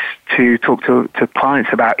cautious to talk to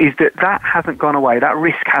clients about is that hasn't gone away, that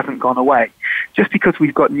risk hasn't gone away. Just because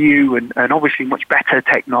we've got new and obviously much better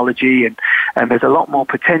technology and there's a lot more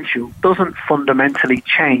potential doesn't fundamentally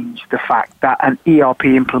change the fact that an ERP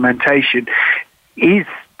implementation is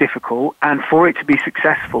difficult, and for it to be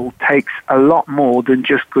successful takes a lot more than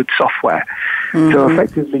just good software. So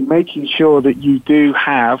effectively making sure that you do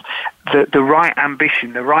have the right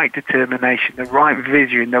ambition, the right determination, the right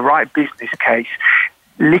vision, the right business case,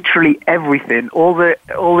 literally everything, all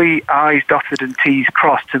the I's dotted and T's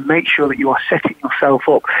crossed, to make sure that you are setting yourself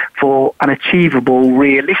up for an achievable,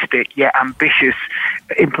 realistic, yet ambitious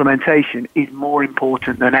implementation is more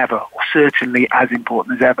important than ever, or certainly as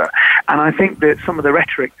important as ever. And I think that some of the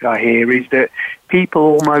rhetoric that I hear is that people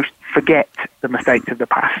almost forget the mistakes of the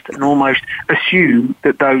past and almost assume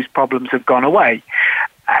that those problems have gone away.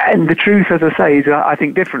 And the truth, as I say, is I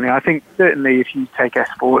think differently. I think certainly if you take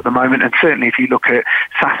S4 at the moment, and certainly if you look at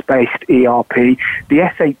SaaS-based ERP,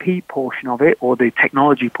 the SAP portion of it, or the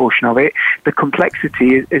technology portion of it, the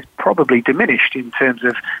complexity is probably diminished in terms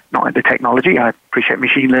of not in the technology. I appreciate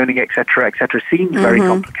machine learning, et cetera, seems very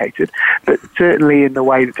complicated, but certainly in the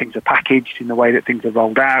way that things are packaged, in the way that things are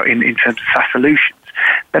rolled out, in terms of SaaS solutions.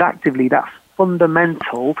 But actively, that's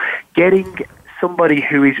fundamental, getting somebody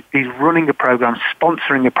who is running a program,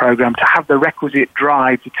 sponsoring a program, to have the requisite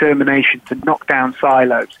drive, determination to knock down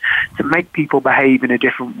silos, to make people behave in a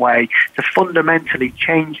different way, to fundamentally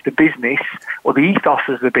change the business or the ethos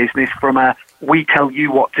of the business from a we tell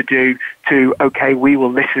you what to do to, okay, we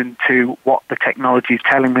will listen to what the technology is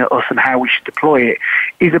telling us and how we should deploy it,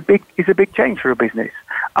 is a big change for a business.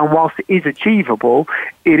 And whilst it is achievable,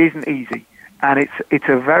 it isn't easy. And it's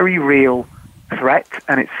a very real threat,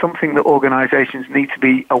 and it's something that organizations need to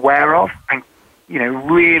be aware of and,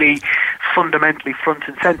 really fundamentally front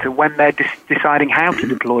and center when they're deciding how to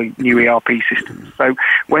deploy new ERP systems. So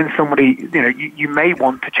when somebody, you may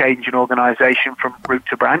want to change an organization from root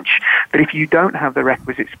to branch, but if you don't have the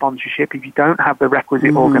requisite sponsorship, if you don't have the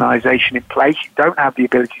requisite organization in place, you don't have the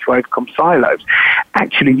ability to overcome silos,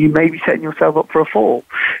 actually you may be setting yourself up for a fall.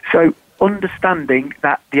 So understanding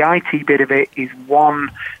that the IT bit of it is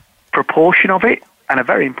one proportion of it, and a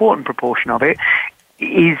very important proportion of it,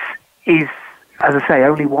 is, as I say,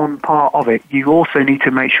 only one part of it. You also need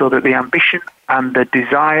to make sure that the ambition and the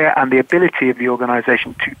desire and the ability of the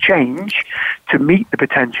organization to change, to meet the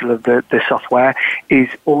potential of the software, is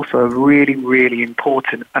also a really, really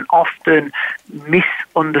important and often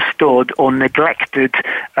misunderstood or neglected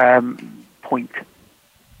point.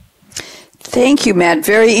 Thank you, Matt.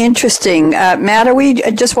 Very interesting. Matt,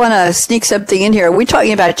 I just want to sneak something in here. Are we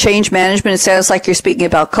talking about change management? It sounds like you're speaking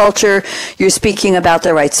about culture. You're speaking about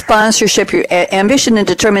the right sponsorship. Your ambition and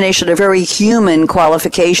determination are very human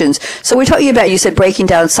qualifications. So we're talking about, you said, breaking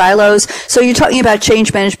down silos. So you're talking about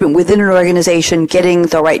change management within an organization, getting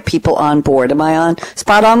the right people on board. Am I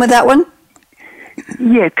spot on with that one?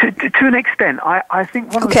 Yeah, to an extent. I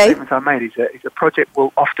think one of the statements I made is that a project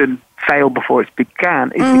will often fail before it's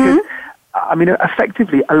began. Is because,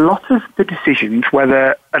 effectively, a lot of the decisions,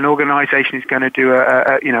 whether an organisation is going to do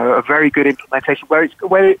a very good implementation, where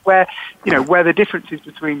the difference is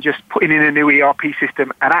between just putting in a new ERP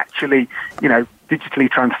system and actually, digitally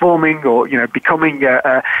transforming or becoming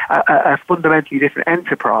a fundamentally different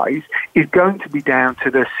enterprise, is going to be down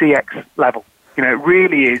to the CX level. It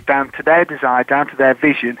really is down to their desire, down to their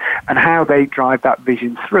vision, and how they drive that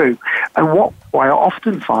vision through. And what I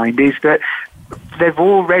often find is that they've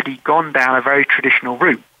already gone down a very traditional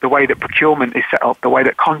route, the way that procurement is set up, the way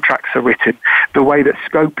that contracts are written, the way that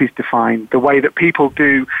scope is defined, the way that people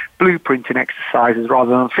do blueprinting exercises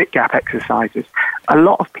rather than fit gap exercises. A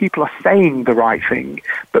lot of people are saying the right thing,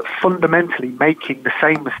 but fundamentally making the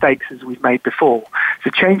same mistakes as we've made before. So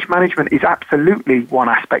change management is absolutely one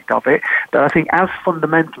aspect of it, but I think as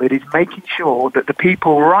fundamental, it is making sure that the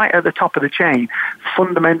people right at the top of the chain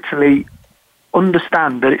fundamentally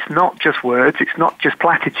understand that it's not just words, it's not just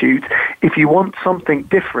platitudes. If you want something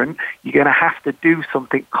different, you're going to have to do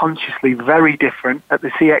something consciously very different at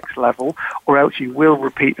the CX level, or else you will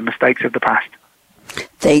repeat the mistakes of the past.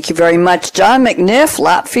 Thank you very much, John McNiff.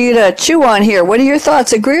 Lot for you to chew on here. What are your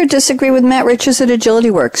thoughts? Agree or disagree with Matt Riches at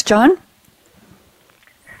AgilityWorks? John?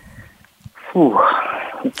 Ooh,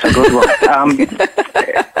 that's a good one.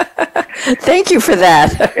 Thank you for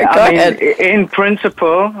that. Go ahead. In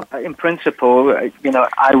principle,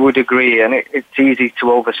 I would agree, and it's easy to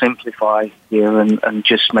oversimplify here and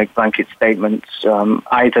just make blanket statements.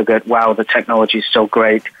 Either that, wow, the technology is so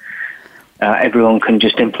great, everyone can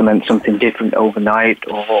just implement something different overnight,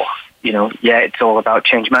 or, it's all about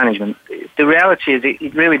change management. The reality is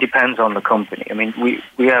it really depends on the company. I mean,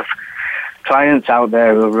 we have clients out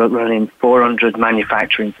there who are running 400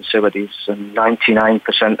 manufacturing facilities, and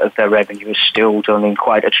 99% of their revenue is still done in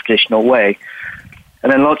quite a traditional way.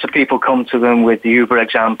 And then lots of people come to them with the Uber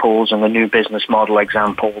examples and the new business model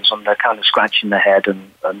examples, and they're kind of scratching their head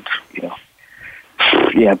and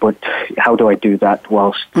but how do I do that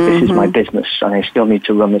whilst this is my business and I still need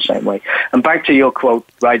to run the same way? And back to your quote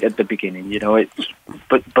right at the beginning,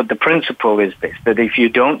 but the principle is this, that if you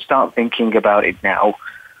don't start thinking about it now,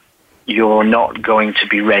 you're not going to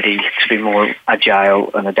be ready to be more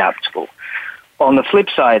agile and adaptable. On the flip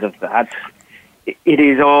side of that, it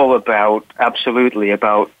is all absolutely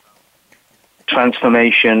about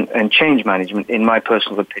transformation and change management, in my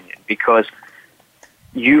personal opinion, because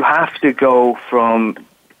you have to go from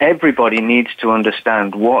everybody needs to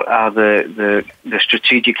understand what are the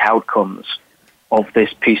strategic outcomes of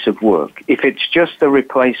this piece of work. If it's just a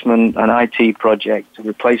replacement, an IT project, a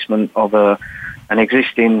replacement of an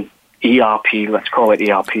existing ERP, let's call it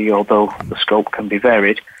ERP, although the scope can be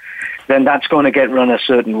varied, then that's going to get run a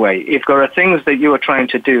certain way. If there are things that you are trying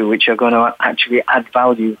to do which are going to actually add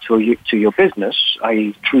value to your business,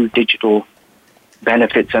 i.e. true digital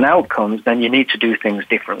benefits and outcomes, then you need to do things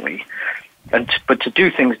differently. But to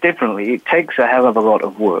do things differently, it takes a hell of a lot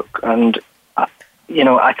of work. And,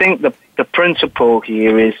 I think the principle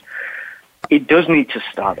here is it does need to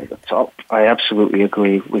start at the top. I absolutely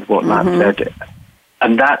agree with what Matt said.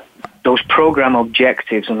 And that those program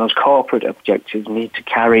objectives and those corporate objectives need to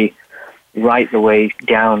carry right the way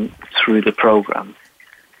down through the program.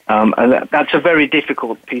 And that's a very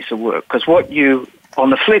difficult piece of work because on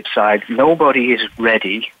the flip side, nobody is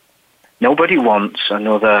ready. Nobody wants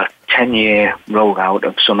another 10-year rollout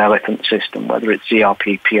of some elephant system, whether it's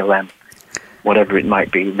ERP, PLM, whatever it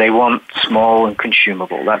might be. They want small and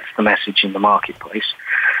consumable. That's the message in the marketplace.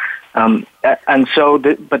 But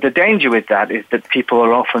the danger with that is that people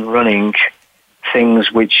are often running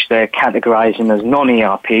things which they're categorizing as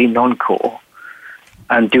non-ERP, non-core,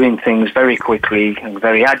 and doing things very quickly and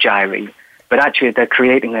very agilely, but actually they're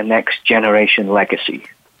creating a next generation legacy.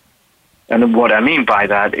 And what I mean by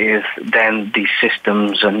that is then these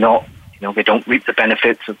systems are not, they don't reap the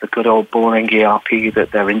benefits of the good old boring ERP, that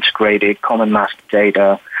they're integrated, common master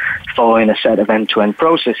data, following a set of end-to-end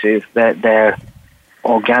processes, that they're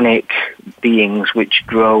organic beings which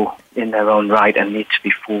grow in their own right and need to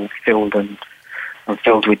be fulfilled and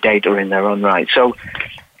filled with data in their own right. So,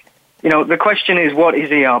 the question is, what is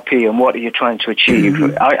ERP and what are you trying to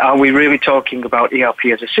achieve? Are we really talking about ERP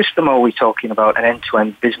as a system, or are we talking about an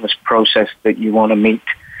end-to-end business process that you want to meet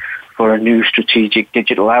for a new strategic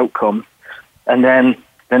digital outcome? And then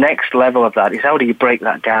the next level of that is, how do you break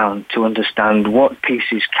that down to understand what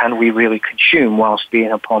pieces can we really consume whilst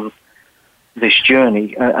being upon this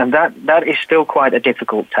journey? And that is still quite a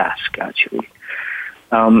difficult task, actually.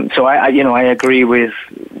 So I agree with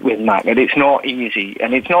Matt that it's not easy,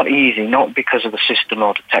 and it's not easy not because of the system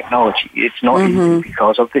or the technology. It's not easy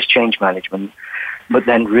because of this change management, but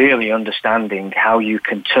then really understanding how you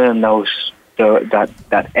can turn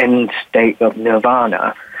that end state of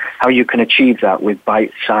nirvana, how you can achieve that with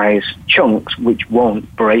bite-sized chunks which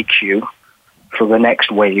won't break you for the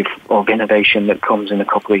next wave of innovation that comes in a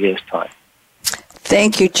couple of years' time.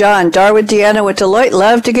 Thank you, John. Darwin Deano with Deloitte.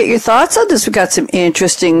 Love to get your thoughts on this. We've got some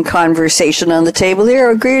interesting conversation on the table here.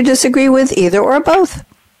 Agree or disagree with either or both?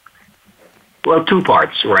 Well, two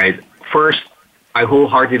parts, right? First, I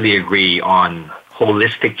wholeheartedly agree on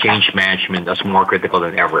holistic change management as more critical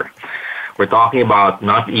than ever. We're talking about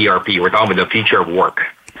not ERP. We're talking about the future of work,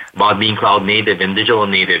 about being cloud native and digital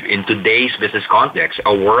native in today's business context,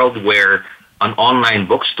 a world where an online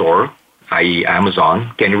bookstore, i.e.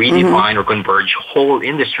 Amazon, can redefine or converge whole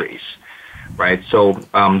industries, right? So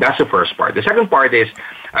that's the first part. The second part is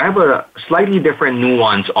I have a slightly different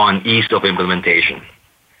nuance on ease of implementation.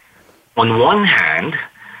 On one hand,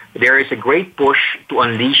 there is a great push to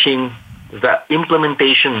unleashing the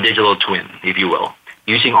implementation digital twin, if you will,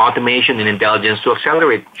 using automation and intelligence to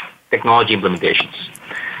accelerate technology implementations.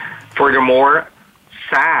 Furthermore,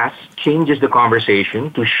 SaaS changes the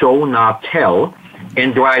conversation to show, not tell,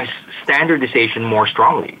 and drives standardization more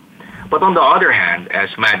strongly. But on the other hand, as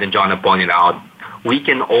Matt and John have pointed out, we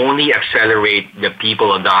can only accelerate the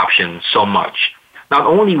people adoption so much, not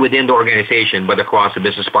only within the organization, but across the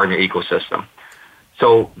business partner ecosystem.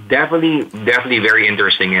 So definitely very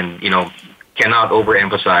interesting, and cannot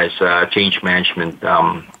overemphasize change management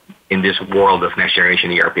in this world of next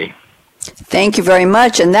generation ERP. Thank you very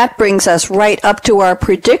much. And that brings us right up to our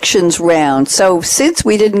predictions round. So since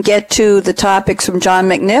we didn't get to the topics from John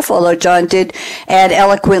McNiff, although John did add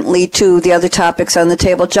eloquently to the other topics on the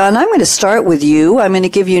table, John, I'm going to start with you. I'm going to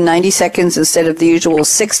give you 90 seconds instead of the usual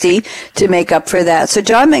 60 to make up for that. So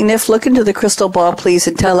John McNiff, look into the crystal ball, please,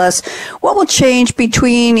 and tell us what will change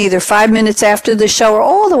between either 5 minutes after the show or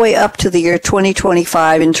all the way up to the year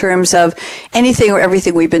 2025 in terms of anything or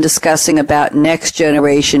everything we've been discussing about next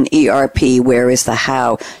generation ERP. Where is the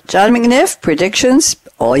how? John McNiff, predictions,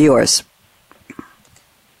 all yours.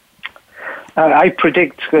 I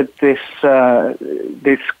predict that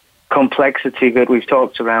this complexity that we've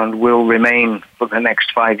talked around will remain for the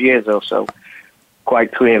next 5 years or so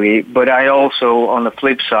quite clearly. But I also, on the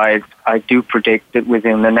flip side, I do predict that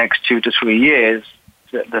within the next 2 to 3 years,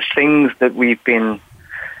 the things that we've been,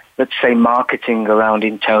 let's say, marketing around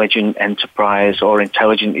intelligent enterprise or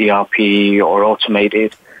intelligent ERP or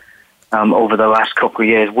automated over the last couple of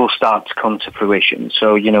years will start to come to fruition. So,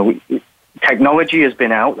 technology has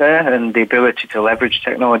been out there and the ability to leverage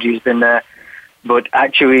technology has been there. But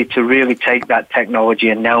actually to really take that technology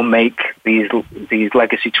and now make these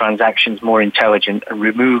legacy transactions more intelligent and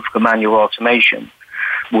remove the manual automation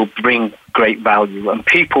will bring great value. And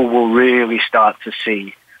people will really start to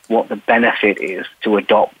see what the benefit is to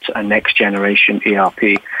adopt a next generation ERP,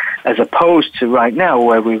 as opposed to right now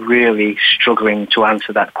where we're really struggling to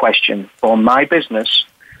answer that question. For my business,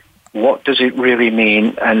 what does it really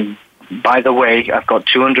mean? And by the way, I've got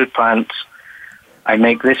 200 plants. I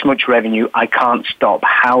make this much revenue. I can't stop.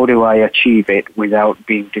 How do I achieve it without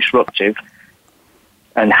being disruptive?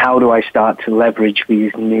 And how do I start to leverage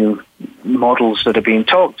these new models that are being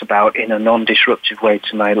talked about in a non-disruptive way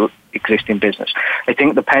to my existing business? I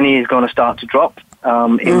think the penny is going to start to drop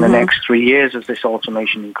in the next 3 years as this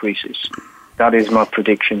automation increases. That is my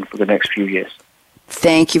prediction for the next few years.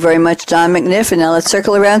 Thank you very much, John McNiff. And now let's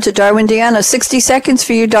circle around to Darwin Deano. 60 seconds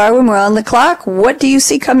for you, Darwin. We're on the clock. What do you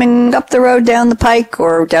see coming up the road, down the pike,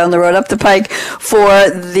 or down the road, up the pike for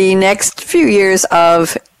the next few years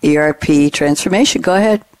of ERP transformation? Go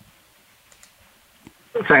ahead.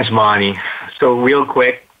 Thanks, Bonnie. So real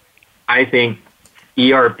quick, I think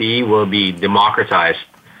ERP will be democratized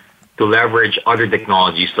to leverage other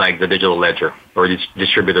technologies like the digital ledger or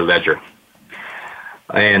distributed ledger.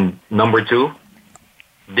 And number 2,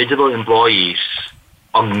 digital employees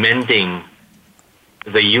augmenting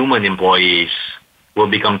the human employees will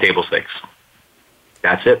become table stakes.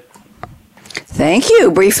 That's it. Thank you.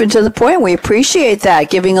 Brief and to the point. We appreciate that.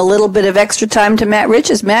 Giving a little bit of extra time to Matt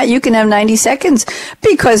Riches. Matt, you can have 90 seconds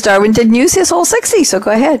because Darwin didn't use his whole 60. So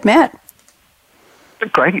go ahead, Matt.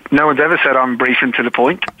 Great. No one's ever said I'm brief and to the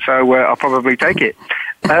point, so I'll probably take it.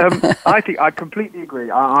 I think I completely agree.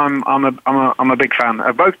 I'm a big fan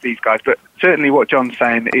of both these guys, but certainly what John's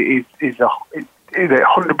saying is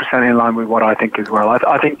 100% in line with what I think as well.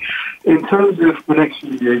 I think in terms of the next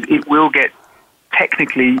few years, it will get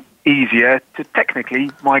technically easier to technically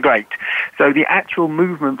migrate. So the actual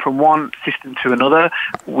movement from one system to another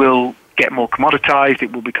will get more commoditized.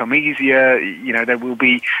 It will become easier. There will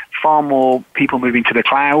be far more people moving to the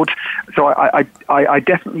cloud. So I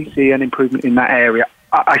definitely see an improvement in that area.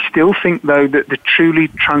 I still think, though, that the truly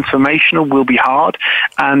transformational will be hard,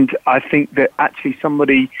 and I think that actually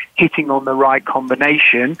somebody hitting on the right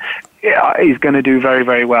combination is going to do very,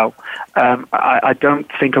 very well. I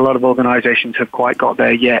don't think a lot of organizations have quite got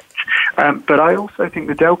there yet. But I also think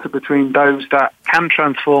the delta between those that can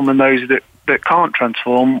transform and those that can't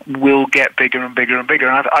transform will get bigger and bigger and bigger.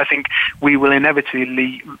 And I think we will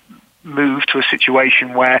inevitably move to a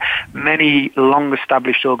situation where many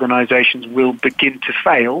long-established organizations will begin to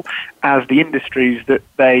fail as the industries that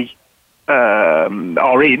they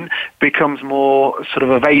are in becomes more sort of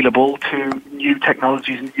available to new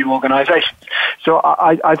technologies and new organizations. So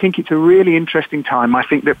I think it's a really interesting time. I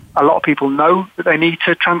think that a lot of people know that they need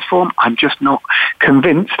to transform. I'm just not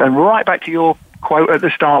convinced. And right back to your quote at the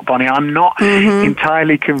start, Bonnie, I'm not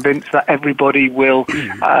entirely convinced that everybody will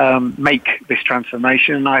make this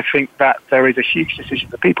transformation. And I think that there is a huge decision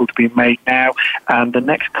for people to be made now, and the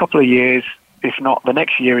next couple of years, if not the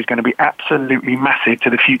next year, is going to be absolutely massive to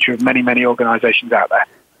the future of many, many organizations out there.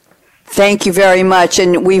 Thank you very much.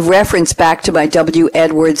 And we've referenced back to my W.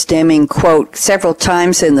 Edwards Deming quote several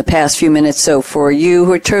times in the past few minutes. So for you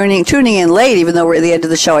who are tuning in late, even though we're at the end of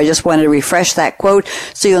the show, I just wanted to refresh that quote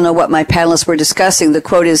so you'll know what my panelists were discussing. The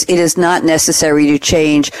quote is, "It is not necessary to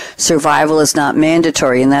change. Survival is not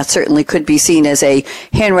mandatory." And that certainly could be seen as a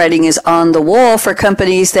handwriting is on the wall for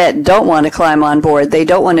companies that don't want to climb on board. They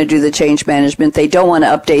don't want to do the change management. They don't want to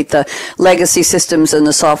update the legacy systems and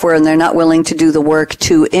the software, and they're not willing to do the work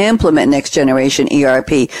to implement next generation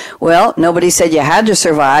ERP. Well, nobody said you had to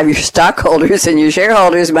survive. Your stockholders and your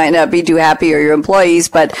shareholders might not be too happy, or your employees,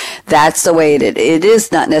 but that's the way it is. It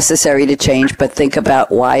is not necessary to change, but think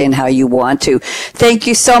about why and how you want to. Thank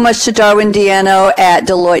you so much to Darwin Deano at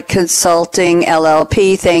Deloitte Consulting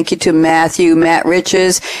LLP. Thank you to Matt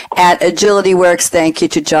Riches at AgilityWorks. Thank you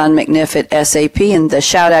to John McNiff at SAP, and the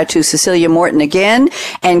shout out to Cecilia Morton again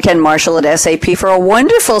and Ken Marshall at SAP for a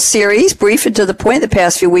wonderful series, brief and to the point the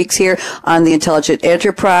past few weeks here here on the Intelligent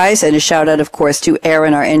Enterprise. And a shout out, of course, to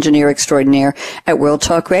Aaron, our engineer extraordinaire at World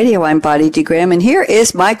Talk Radio. I'm Bonnie D. Graham, and here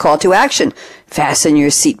is my call to action. Fasten your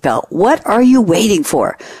seatbelt. What are you waiting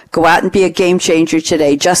for? Go out and be a game changer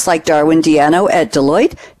today, just like Darwin Deano at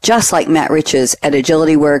Deloitte, just like Matt Riches at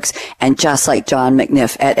AgilityWorks, and just like John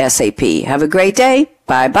McNiff at SAP. Have a great day.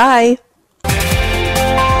 Bye-bye.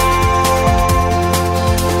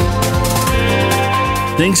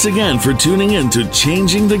 Thanks again for tuning in to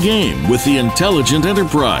Changing the Game with the Intelligent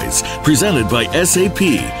Enterprise, presented by SAP,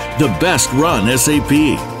 the best run SAP.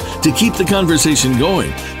 To keep the conversation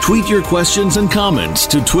going, tweet your questions and comments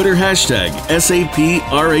to Twitter hashtag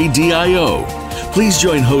 #SAPRADIO. Please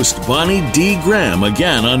join host Bonnie D. Graham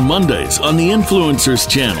again on Mondays on the Influencers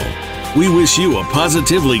channel. We wish you a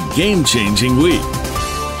positively game-changing week.